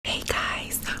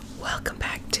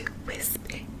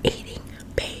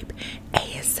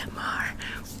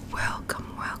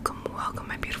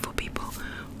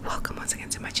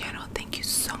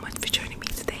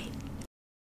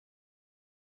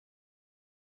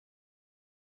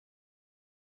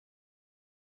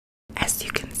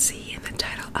see in the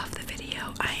title of the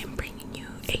video, I am bringing you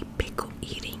a pickle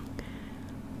eating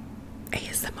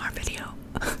ASMR video.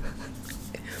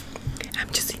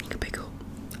 I'm just eating a pickle,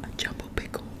 a jumbo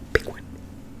pickle, big one.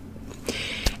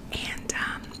 And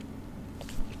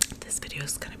this video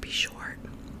is gonna be short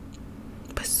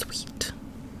but sweet.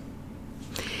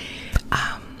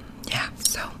 Yeah,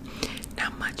 so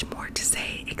not much more to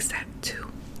say except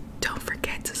to don't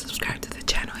forget to subscribe to the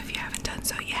channel if you haven't done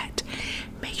so yet.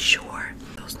 Make sure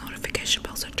those notification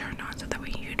bells are turned on so that way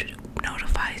YouTube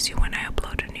notifies you when I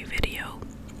upload a new video.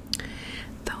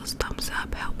 Those thumbs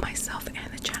up help myself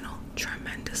and the channel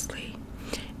tremendously.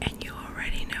 And you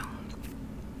already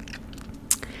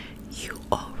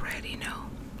know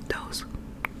those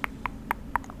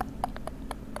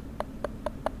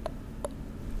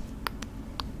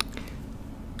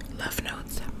love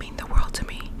notes mean the world to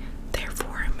me.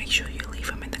 Therefore, make sure you leave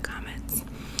them in the comments.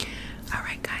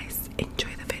 Alright guys,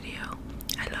 enjoy the video.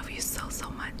 I love you so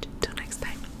much. Till next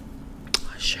time.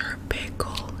 Sure,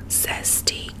 pickle,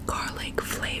 zesty, garlic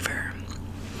flavor.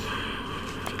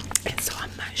 And so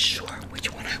I'm not sure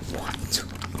which one I want.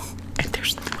 And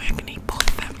there's no way I can eat both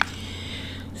of them.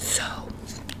 So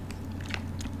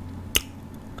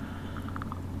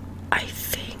I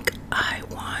think I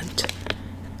want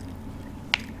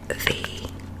the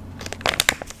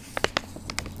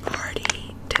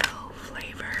hearty dill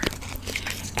flavor,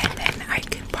 and then I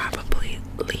could probably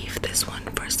leave this one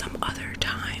for some other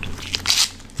time.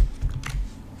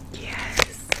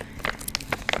 Yes,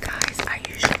 guys, I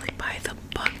usually buy the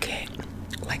bucket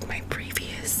like my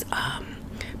previous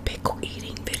pickle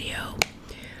eating video,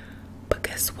 but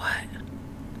guess what?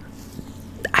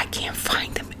 I can't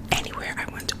find them anywhere.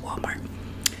 I went to Walmart,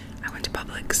 I went to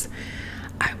Publix,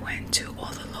 I went to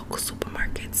all the local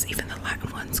supermarkets, even the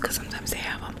Latin ones, because sometimes they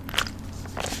have them.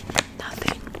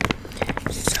 Nothing.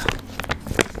 So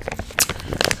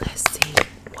let's see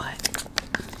what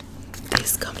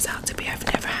this comes out to be. I've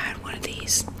never had one of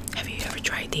these. Have you ever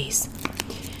tried these?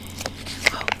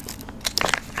 Well,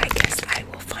 I guess I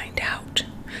will find out.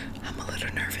 I'm a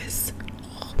little nervous.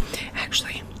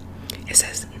 Actually, it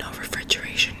says no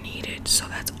refrigeration needed, so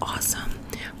that's awesome.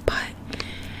 But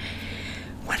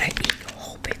when I eat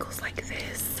whole pickles like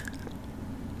this,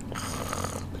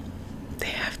 they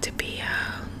have to be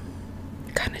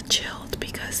kind of chilled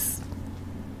because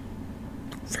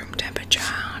room temperature,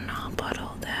 I don't know about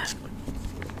all that.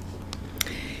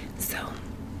 So,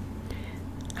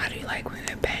 how do you like when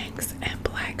they're bangs and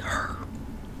black?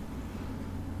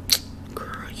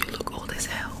 Girl, you look old as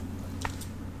hell.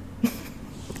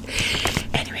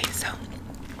 Anyway, so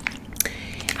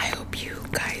I hope you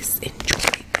guys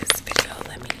enjoyed this video.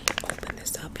 Let me open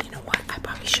this up. You know what? I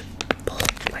probably should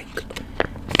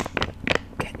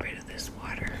get rid of this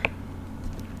water.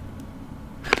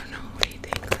 I don't know. What do you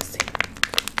think? Let's see.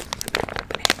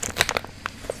 Open it.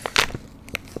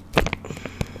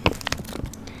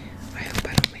 I hope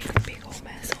I don't make a big old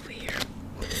mess over here.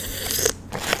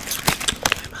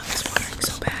 My mouth is watering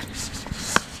so bad. This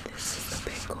is the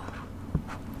pickle.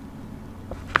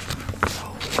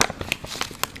 Oh.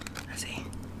 Let's see.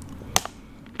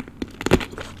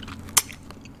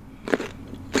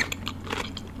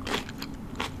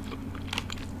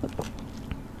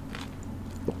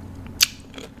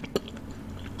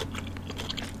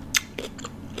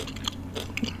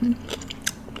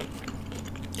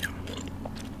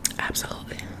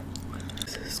 Absolutely.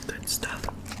 This is good stuff.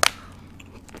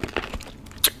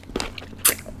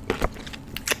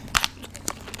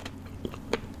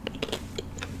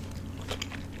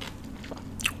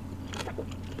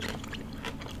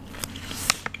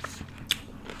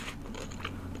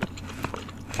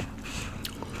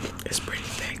 It's pretty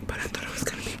big, but I thought it was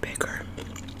gonna be bigger.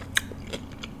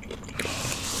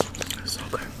 It's so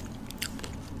good.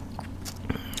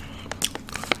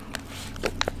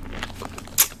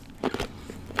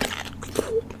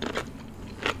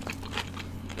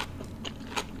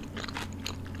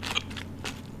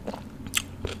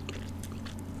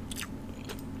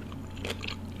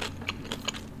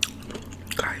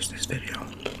 Guys, this video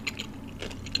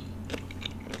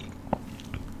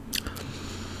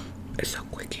is so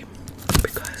quickie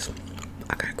because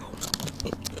I gotta go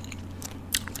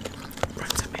run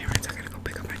some errands. I gotta go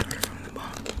pick up my daughter from the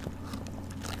mall,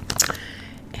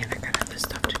 and I got other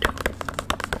stuff to do.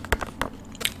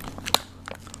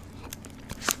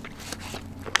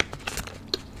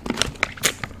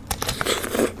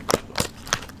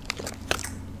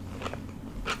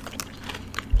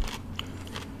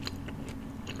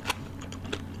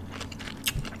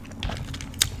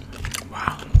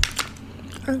 Wow.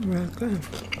 That's really good.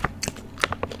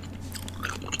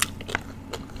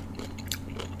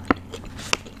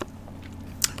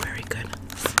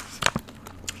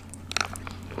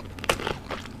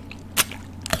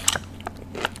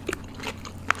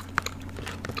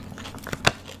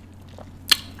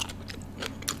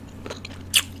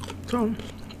 So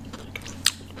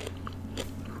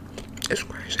it's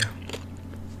crazy.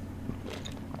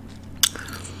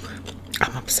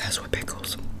 I'm obsessed with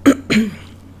pickles.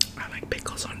 I like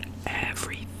pickles on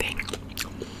everything.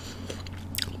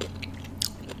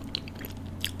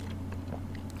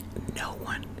 No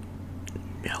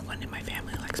one in my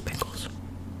family likes pickles.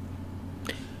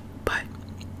 But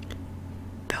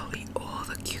they'll eat all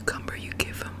the cucumber you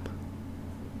give them.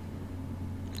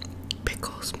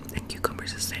 Pickles and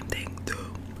cucumbers the same thing.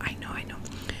 I know.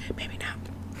 Maybe not.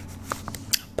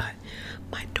 But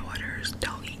my daughters,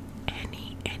 they'll eat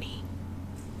any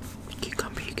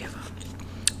cucumber you give them.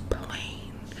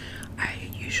 Plain. I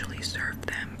usually serve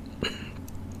them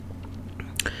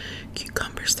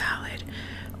cucumber salad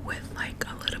with like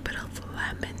a little bit of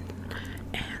lemon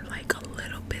and like a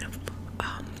little bit of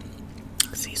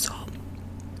sea salt,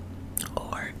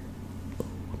 or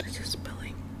this is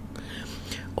spilling,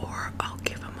 or I'll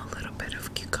give them a little bit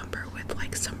of cucumber with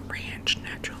like some ranch,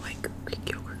 natural like Greek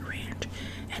yogurt ranch,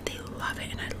 and they love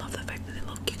it. And I love the fact that they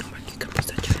love cucumber. Cucumber is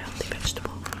such a healthy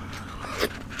vegetable.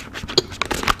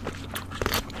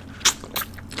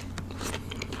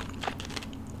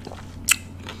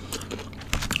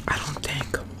 I don't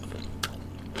think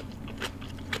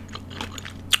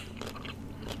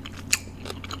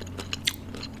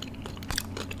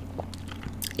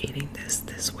eating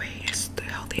this way is the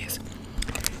healthiest.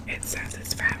 It says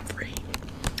it's fat-free,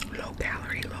 low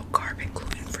calorie, low carb, and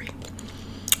gluten-free.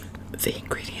 The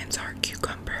ingredients are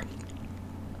cucumber,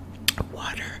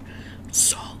 water,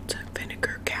 salt,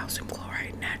 vinegar, calcium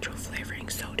chloride, natural flavoring,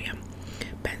 sodium,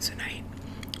 benzoate,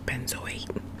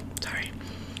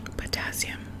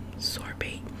 potassium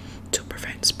sorbate to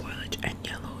prevent spoilage, and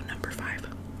yellow number 5.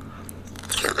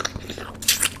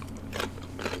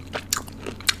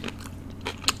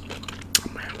 Oh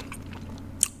man.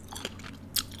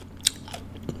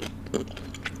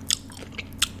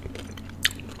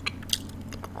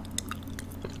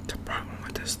 The problem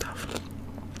with this stuff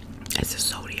is the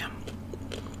sodium.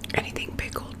 Anything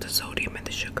pickled, the sodium and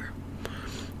the sugar.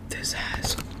 This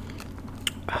has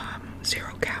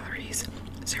 0 calories,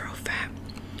 0 fat,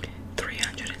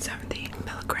 370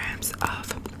 milligrams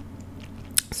of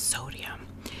sodium,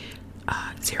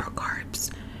 0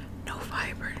 carbs, no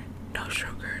fiber, no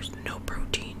sugars, no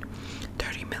protein,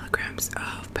 30 milligrams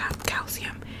of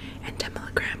calcium, and 10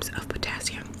 milligrams of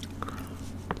potassium.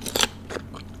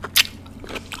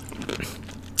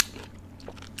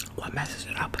 What messes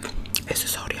it up is the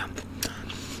sodium.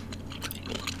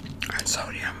 And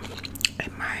sodium,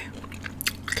 in my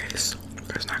case,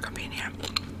 is not convenient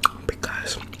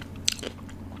because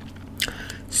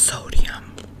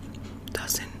sodium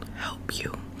doesn't help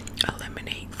you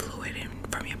eliminate fluid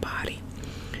from your body.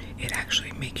 It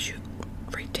actually makes you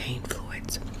retain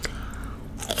fluids.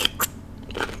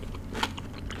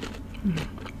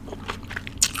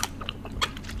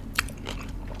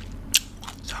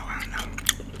 So I don't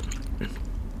know.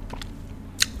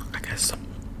 I guess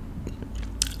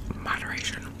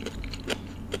moderation.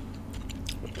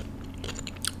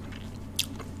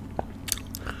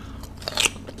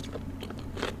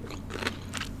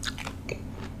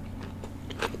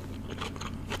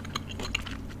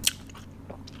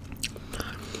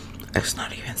 It's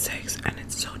not even 6 and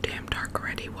it's so damn dark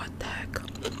already. What the heck?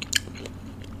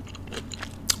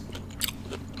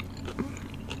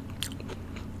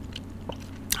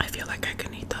 I feel like I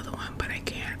can eat the other one, but I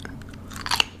can't.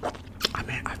 I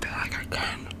mean, I feel like I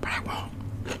can, but I won't.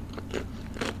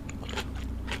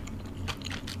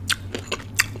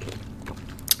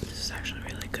 This is actually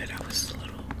really good. I was a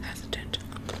little hesitant.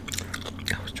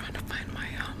 I was trying to find my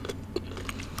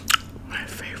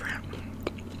favorite,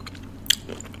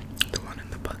 the one in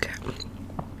the bucket,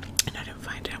 and I didn't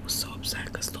find it. I was so upset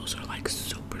because those are like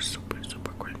super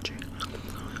crunchy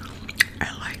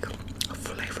and like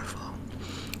flavorful,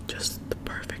 just the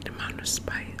perfect amount of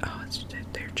spice. Oh,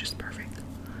 they're just perfect.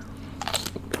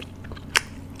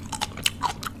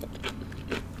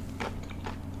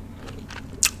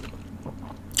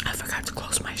 I forgot to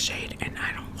close my shade, and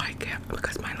I don't like it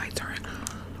because my lights are in.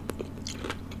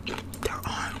 They're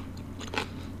on.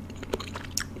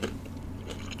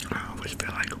 I always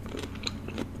feel like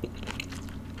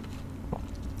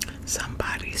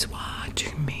somebody's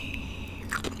watching me.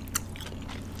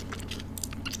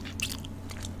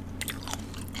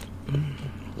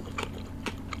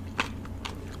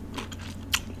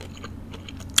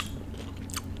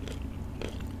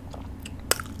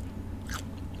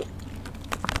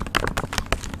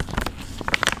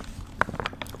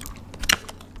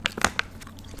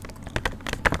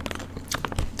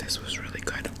 This was really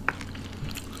good.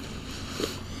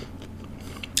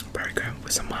 Very good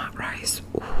with some hot rice.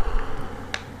 Ooh.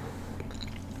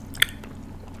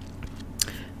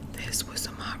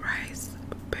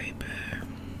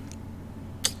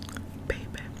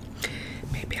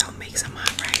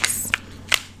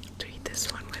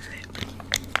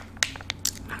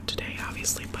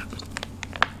 obviously, but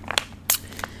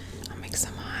I'll make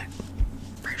some hot,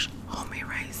 fresh, homemade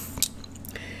rice.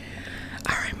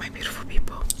 Alright, my beautiful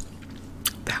people,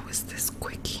 that was this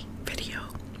quickie video.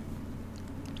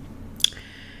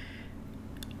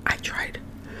 I tried.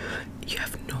 You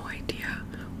have no idea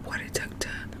what it took to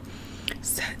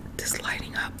set this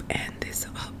lighting up and this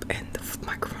up and the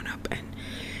microphone up, and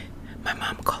my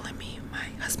mom calling me, my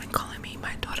husband calling me,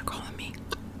 my daughter calling me.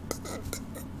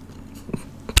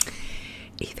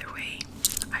 Either way,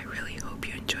 I really hope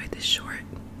you enjoyed this short,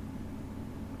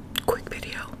 quick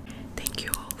video. Thank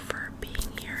you all for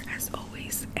being here as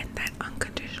always, and that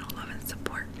unconditional love and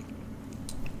support.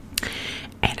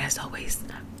 And as always,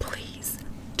 please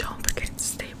don't forget to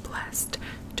stay blessed.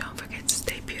 Don't forget to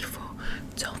stay beautiful.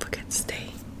 Don't forget to stay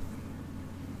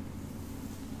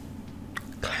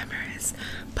glamorous.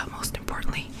 But most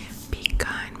importantly, be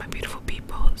kind, my beautiful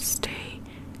people. Stay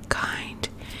kind.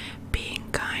 Being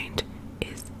kind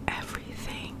is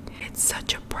everything. It's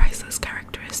such a priceless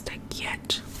characteristic,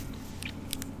 yet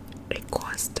it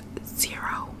costs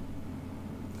 0